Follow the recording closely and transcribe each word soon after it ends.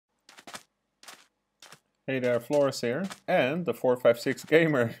Hey there, Flores here, and the 456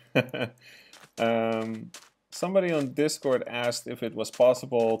 Gamer. Somebody on Discord asked if it was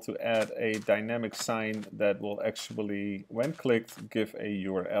possible to add a dynamic sign that will actually, when clicked, give a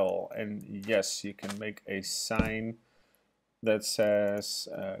URL. And yes, you can make a sign that says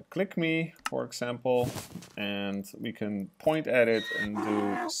click me, for example, and we can point at it and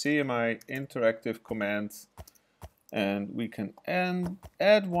do CMI interactive command, and we can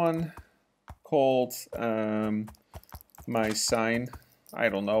add one called my sign. I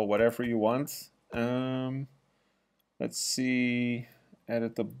don't know, whatever you want. Let's see,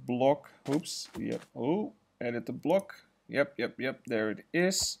 edit the block. Oops, yep. Oh, edit the block. Yep, there it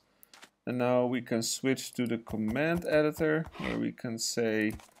is. And now we can switch to the command editor where we can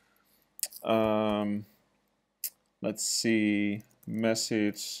say, let's see,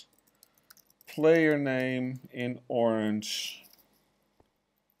 message player name in orange.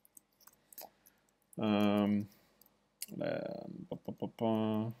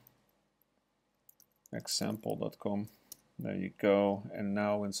 Example.com. There you go. And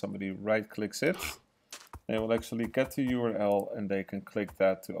now when somebody right clicks it, they will actually get the URL and they can click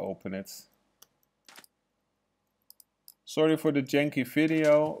that to open it. Sorry for the janky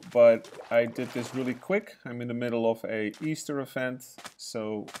video, but I did this really quick. I'm in the middle of a Easter event,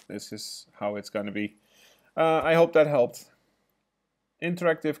 so this is how it's going to be. I hope that helped.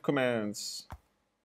 Interactive commands.